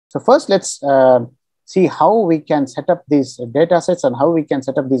So first, let's see how we can set up these data sets and how we can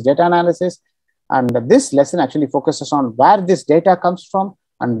set up these data analysis. And this lesson actually focuses on where this data comes from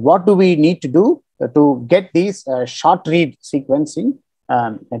and what do we need to do to get these short read sequencing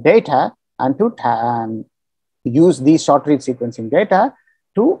data, and to use these short read sequencing data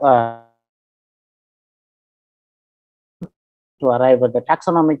to arrive at the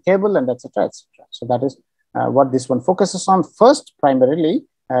taxonomic table, and etc. etc. So that is what this one focuses on first, primarily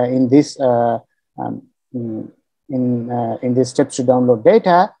in this in these steps to download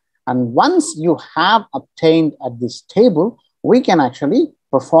data. And once you have obtained at this table, we can actually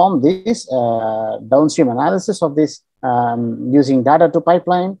perform this downstream analysis of this using DADA2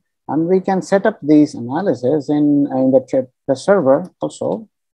 pipeline, and we can set up these analysis in the server also.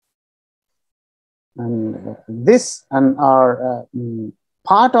 And this and our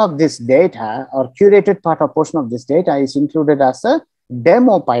part of this data, or curated part or portion of this data, is included as a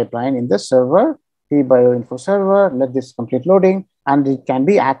demo pipeline in the server, T-Bioinfo server. Let this complete loading, and it can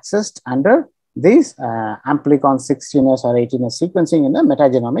be accessed under this amplicon 16S or 18S sequencing in the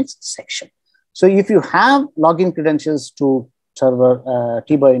metagenomics section. So if you have login credentials to server,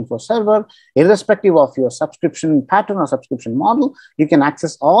 T-Bioinfo server, irrespective of your subscription pattern or subscription model, you can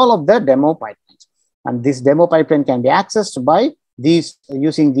access all of the demo pipelines. And this demo pipeline can be accessed by these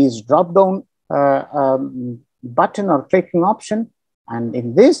using these drop-down button or clicking option. And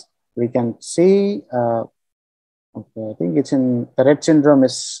in this, we can see, okay, I think it's in the Rett syndrome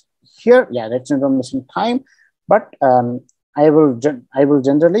is here. Yeah, Rett syndrome is in time, but I will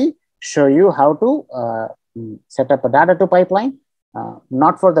generally show you how to set up a DADA2 pipeline,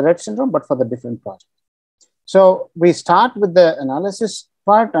 not for the Rett syndrome, but for the different project. So we start with the analysis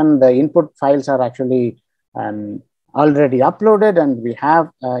part, and the input files are actually already uploaded, and we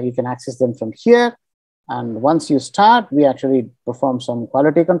have, you can access them from here. And once you start, we actually perform some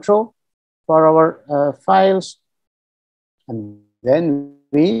quality control for our files. And then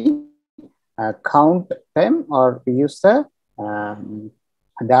we count them, or we use the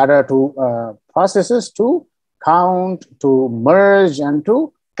DADA2 processes to count, to merge, and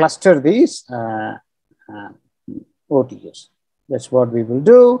to cluster these OTUs. That's what we will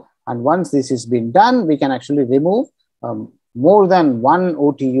do. And once this has been done, we can actually remove more than one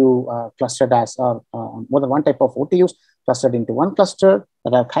OTU clustered as, or more than one type of OTUs clustered into one cluster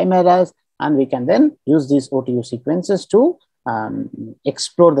that are chimeras. And we can then use these OTU sequences to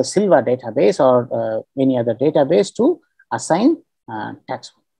explore the Silva database or any other database to assign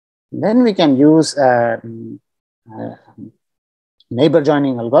taxon. Then we can use neighbor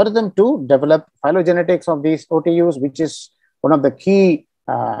joining algorithm to develop phylogenetics of these OTUs, which is one of the key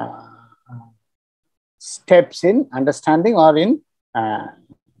steps in understanding or in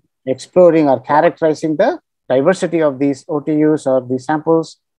exploring or characterizing the diversity of these OTUs or these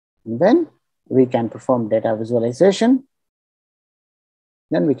samples. And then we can perform data visualization.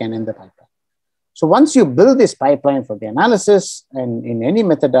 Then we can end the pipeline. So once you build this pipeline for the analysis and in any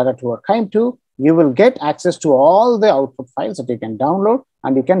method DADA2 or QIIME2, you will get access to all the output files that you can download,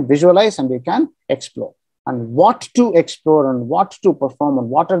 and you can visualize and you can explore. And what to explore and what to perform and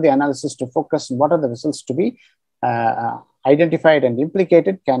what are the analysis to focus and what are the results to be identified and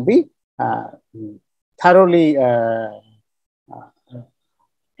implicated can be thoroughly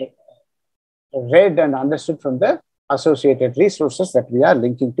read and understood from the associated resources that we are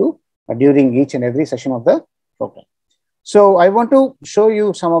linking to during each and every session of the program. So I want to show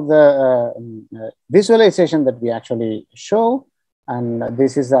you some of the visualization that we actually show. And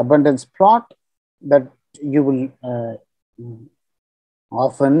this is the abundance plot that you will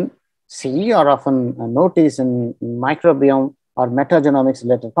often see or often notice in microbiome or metagenomics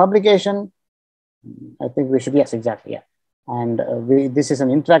related publication. I think we should, yes, exactly, yeah. And this is an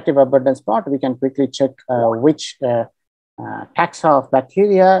interactive abundance plot. We can quickly check which taxa of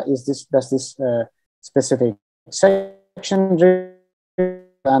bacteria is this, does this specific section,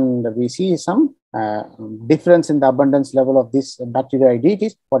 and we see some difference in the abundance level of these bacteria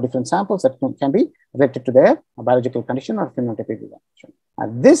IDs for different samples that can be related to their biological condition or phenotypic condition.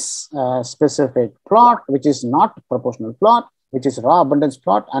 This specific plot, which is not proportional plot, which is raw abundance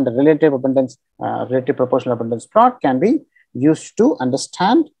plot, and a relative abundance, relative proportional abundance plot can be used to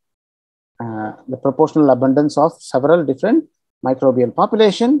understand the proportional abundance of several different microbial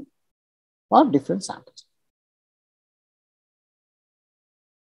population or different samples.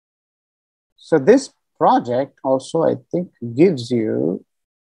 So this project also, I think, gives you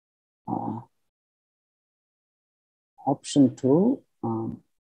option to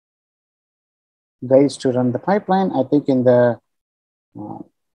guides to run the pipeline. I think in the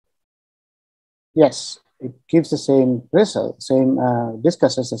yes, it gives the same result,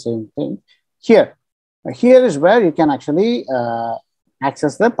 discusses the same thing. Here is where you can actually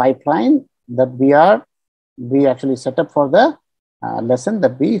access the pipeline that we actually set up for the lesson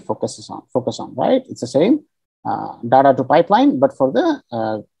that we focus on, right? It's the same DADA2 pipeline, but for the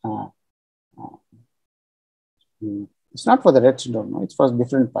it's not for the red syndrome, no, it's for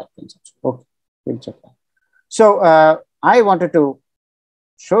different pipelines. Okay, we'll check that. So I wanted to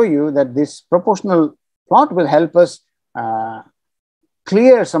show you that this proportional plot will help us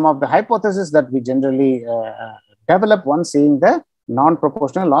clear some of the hypotheses that we generally develop once seeing the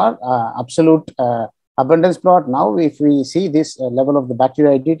non-proportional or absolute abundance plot. Now, if we see this level of the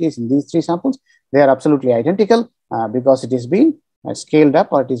bacteria IDTs in these three samples, they are absolutely identical because it has been scaled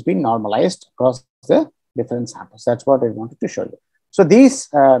up or it has been normalized across the different samples. That's what I wanted to show you. So these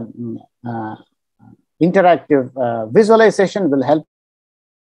interactive visualization will help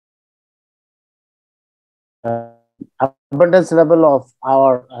abundance level of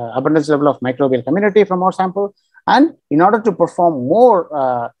microbial community from our sample. And in order to perform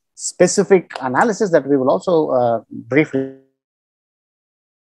more specific analysis that we will also briefly,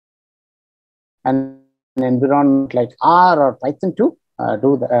 and an environment like R or Python to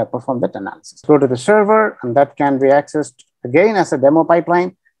perform that analysis. Go to the server, and that can be accessed again as a demo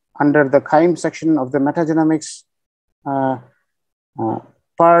pipeline under the QIIME section of the metagenomics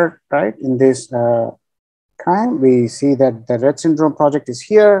part, right? In this QIIME, we see that the Rett syndrome project is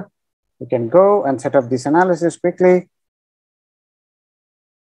here. We can go and set up this analysis quickly.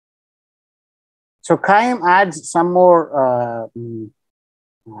 So QIIME adds some more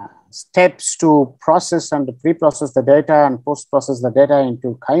steps to process and pre-process the data and post-process the data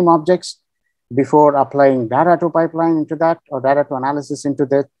into QIIME objects before applying DADA2 pipeline into that, or DADA2 analysis into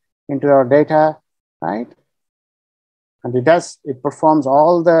our data, right? And it performs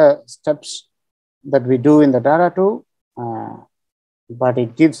all the steps that we do in the DADA2, but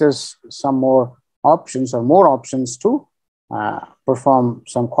it gives us some more options or more options to perform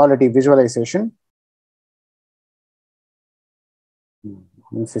some quality visualization.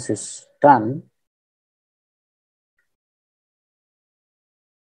 Once this is done,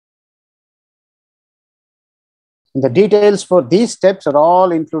 the details for these steps are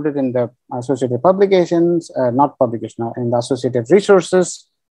all included in the associated publications, not publication, in the associated resources.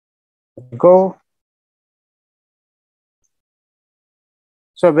 Go.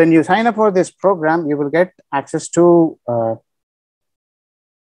 So when you sign up for this program, you will get access to, okay,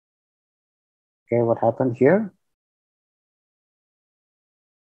 what happened here?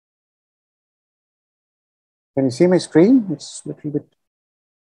 Can you see my screen? It's a little bit.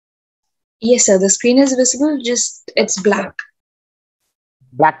 Yes, sir. The screen is visible, just it's black.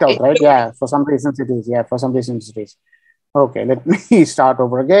 Blacked out, right? Yeah, for some reasons it is. Yeah, for some reasons it is. Okay, let me start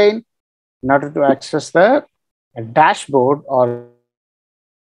over again. In order to access the dashboard or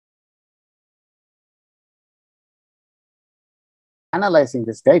analyzing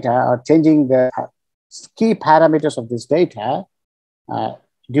this data or changing the key parameters of this data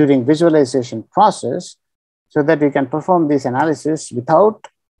during visualization process, so that you can perform this analysis without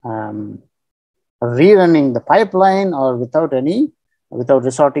rerunning the pipeline or without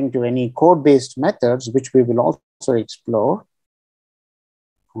resorting to any code-based methods, which we will also explore.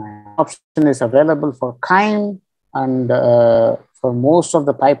 Option is available for QIIME and for most of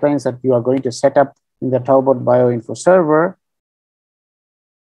the pipelines that you are going to set up in the Taobot bioinfo server.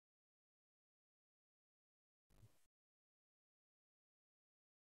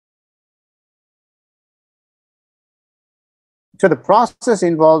 So the process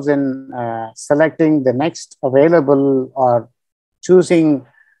involves in selecting the next available or choosing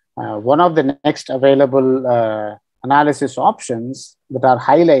one of the next available analysis options that are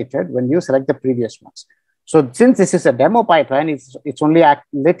highlighted when you select the previous ones. So since this is a demo pipeline, it's only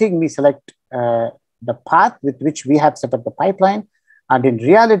letting me select the path with which we have set up the pipeline. And in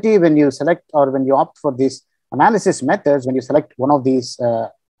reality, when you select or when you opt for these analysis methods, when you select one of these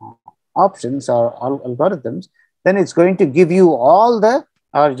options or algorithms, then it's going to give you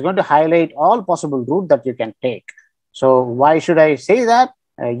it's going to highlight all possible route that you can take. So why should I say that?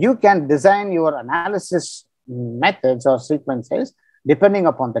 You can design your analysis methods or sequences depending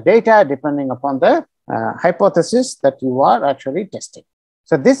upon the data, depending upon the hypothesis that you are actually testing.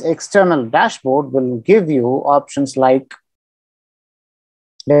 So this external dashboard will give you options like,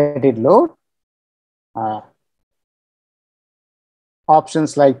 let it load,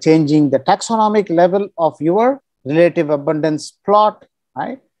 options like changing the taxonomic level of your relative abundance plot,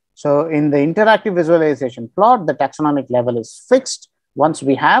 right? So in the interactive visualization plot, the taxonomic level is fixed once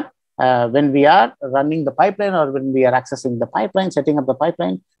we have, when we are running the pipeline or when we are accessing the pipeline, setting up the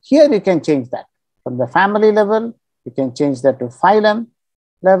pipeline. Here you can change that. From the family level, you can change that to phylum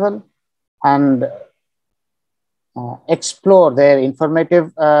level and explore their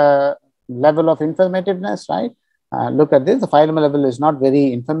informative level of informativeness, right? Look at this, the phylum level is not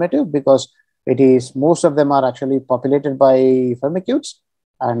very informative because it is, most of them are actually populated by firmicutes,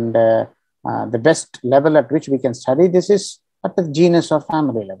 and the best level at which we can study this is at the genus or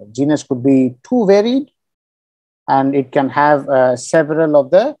family level. Genus could be too varied, and it can have several of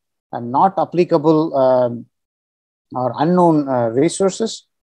the not applicable or unknown resources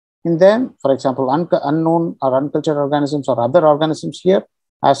in them. For example, unknown or uncultured organisms or other organisms here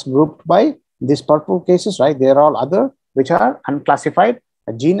as grouped by these purple cases, right? They are all other, which are unclassified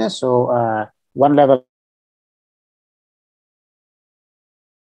genus. So one level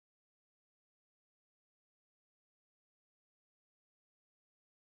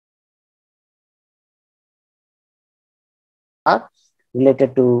are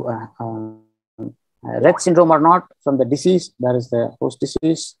related to Rett syndrome or not from the disease. That is the host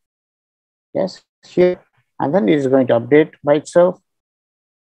disease. Yes, here. And then it is going to update by itself.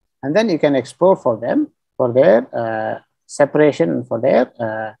 And then you can explore for them for their separation, for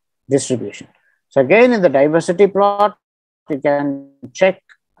their distribution. So again, in the diversity plot, you can check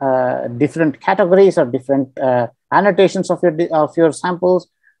different categories or different annotations of your samples.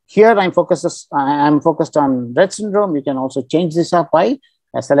 Here, I'm focused on Rett syndrome. You can also change this up by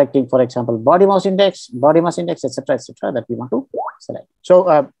selecting, for example, body mass index, etc., that we want to select.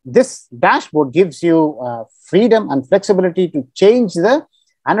 So this dashboard gives you freedom and flexibility to change the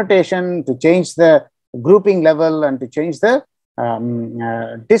annotation, to change the grouping level, and to change the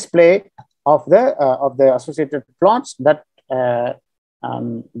display of the associated plots that are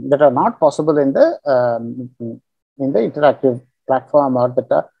not possible in the interactive platform, or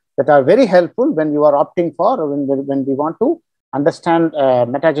that are very helpful when you are opting for, or when we want to understand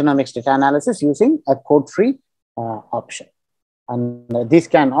metagenomics data analysis using a code-free option. And this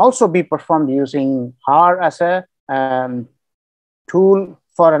can also be performed using R as a tool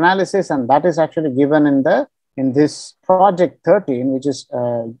for analysis, and that is actually given in this project 13, which is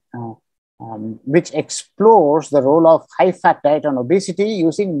which explores the role of high-fat diet on obesity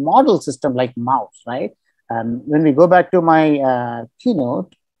using model system like mouse, right? When we go back to my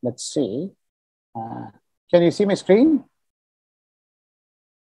keynote, let's see. Can you see my screen?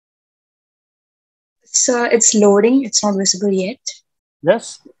 So it's loading. It's not visible yet.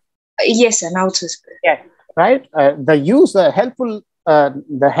 Yes. Yes, sir. Now it's visible. Yeah. Right. The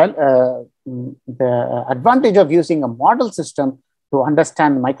advantage of using a model system to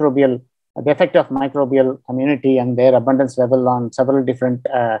understand the effect of microbial community and their abundance level on several different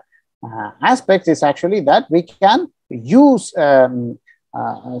aspects is actually that we can use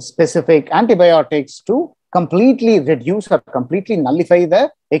specific antibiotics to completely reduce or completely nullify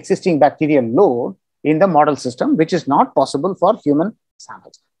the existing bacterial load in the model system, which is not possible for human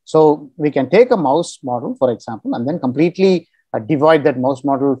samples. So we can take a mouse model, for example, and then completely divide that mouse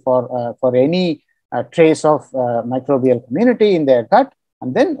model for any trace of microbial community in their gut,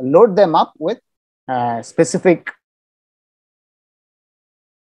 and then load them up with specific.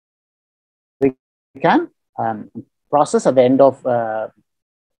 We can process at the end of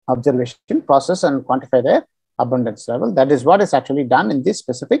observation, process and quantify their abundance level. That is what is actually done in this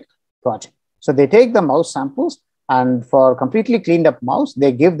specific project. So they take the mouse samples, and for completely cleaned up mouse,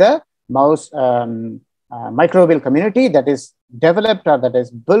 they give the mouse microbial community that is developed, or that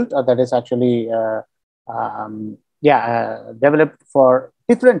is built, or that is actually developed for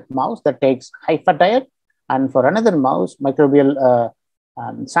different mouse that takes high-fat diet, and for another mouse, microbial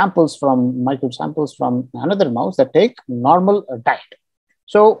samples from another mouse that take normal diet.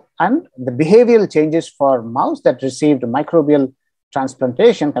 So, and the behavioral changes for mouse that received microbial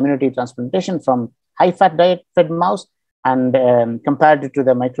transplantation, community transplantation from high-fat diet fed mouse, and compared to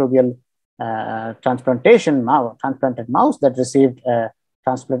the microbial transplanted mouse that received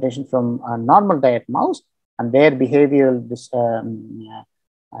transplantation from a normal diet mouse, and their behavioral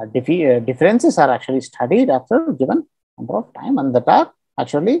differences are actually studied after a given number of time, and that are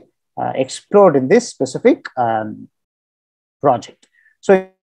actually explored in this specific project. So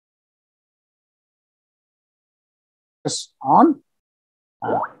on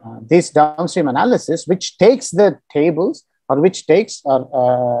this downstream analysis, which takes the tables, or which takes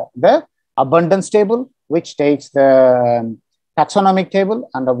the abundance table, which takes the taxonomic table,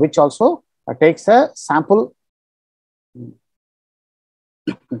 and which also takes a sample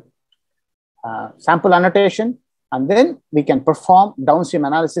sample annotation, and then we can perform downstream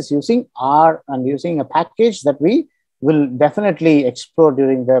analysis using R and using a package that we will definitely explore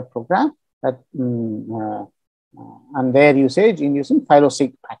during the program. That and their usage in using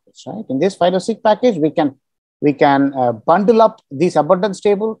phyloseq package, right? In this phyloseq package, we can bundle up this abundance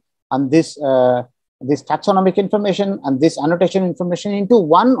table and this taxonomic information and this annotation information into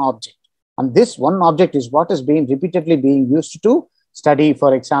one object. And this one object is what is being repeatedly being used to study,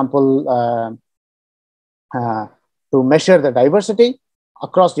 for example, to measure the diversity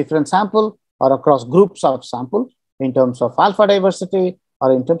across different sample or across groups of sample in terms of alpha diversity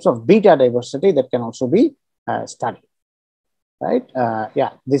or in terms of beta diversity that can also be studied, right?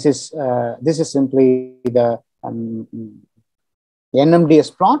 Yeah, this is simply the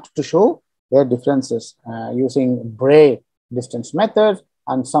NMDS plot to show their differences using Bray distance method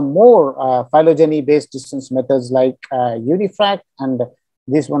and some more phylogeny-based distance methods like Unifrac, and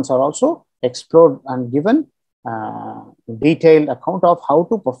these ones are also explored and given detailed account of how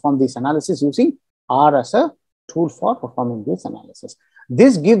to perform this analysis using R as a tool for performing this analysis.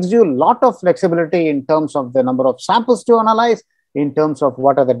 This gives you a lot of flexibility in terms of the number of samples to analyze, in terms of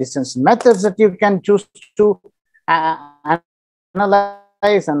what are the distance methods that you can choose to analyze,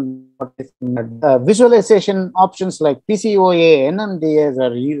 and visualization options like PCOA, NMDS,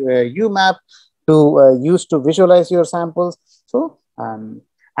 or UMAP to use to visualize your samples. So, and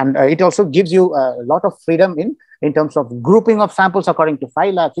it also gives you a lot of freedom in terms of grouping of samples according to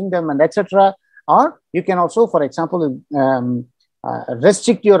phyla, kingdom, and etc. Or you can also, for example,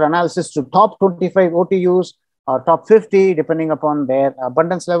 restrict your analysis to top 25 OTUs or top 50, depending upon their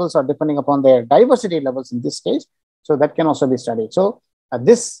abundance levels or depending upon their diversity levels in this case. So that can also be studied. So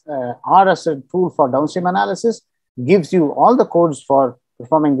this R as a tool for downstream analysis gives you all the codes for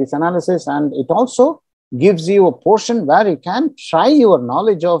performing this analysis, and it also gives you a portion where you can try your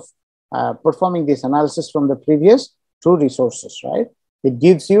knowledge of performing this analysis from the previous two resources, right? It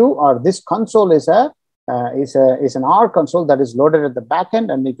gives you, or this console is an R console that is loaded at the back end,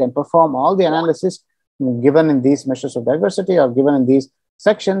 and you can perform all the analysis given in these measures of diversity or given in these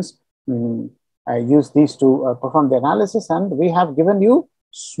sections. Use these to perform the analysis, and we have given you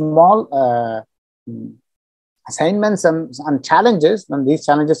small assignments and challenges, and these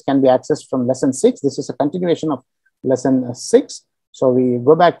challenges can be accessed from lesson 6. This is a continuation of lesson 6. So we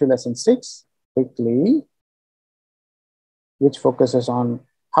go back to lesson 6 quickly, which focuses on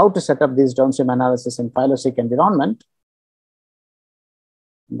how to set up these downstream analysis in phyloseq environment.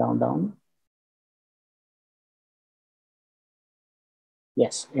 Down.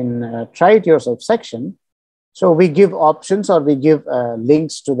 Yes, in try it yourself section. So we give options, or we give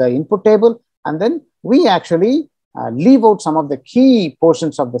links to the input table, and then we actually leave out some of the key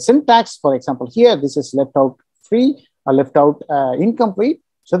portions of the syntax. For example, here, this is left out free or left out incomplete,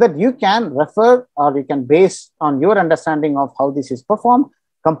 so that you can refer, or you can, base on your understanding of how this is performed,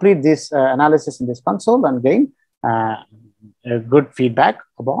 complete this analysis in this console and gain a good feedback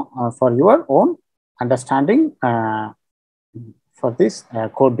about, for your own understanding for this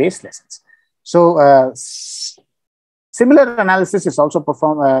code-based lessons. So similar analysis is also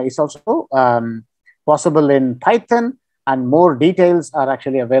possible in Python, and more details are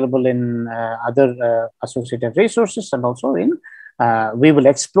actually available in other associated resources, and also in we will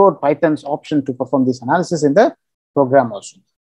explore Python's option to perform this analysis in the program also.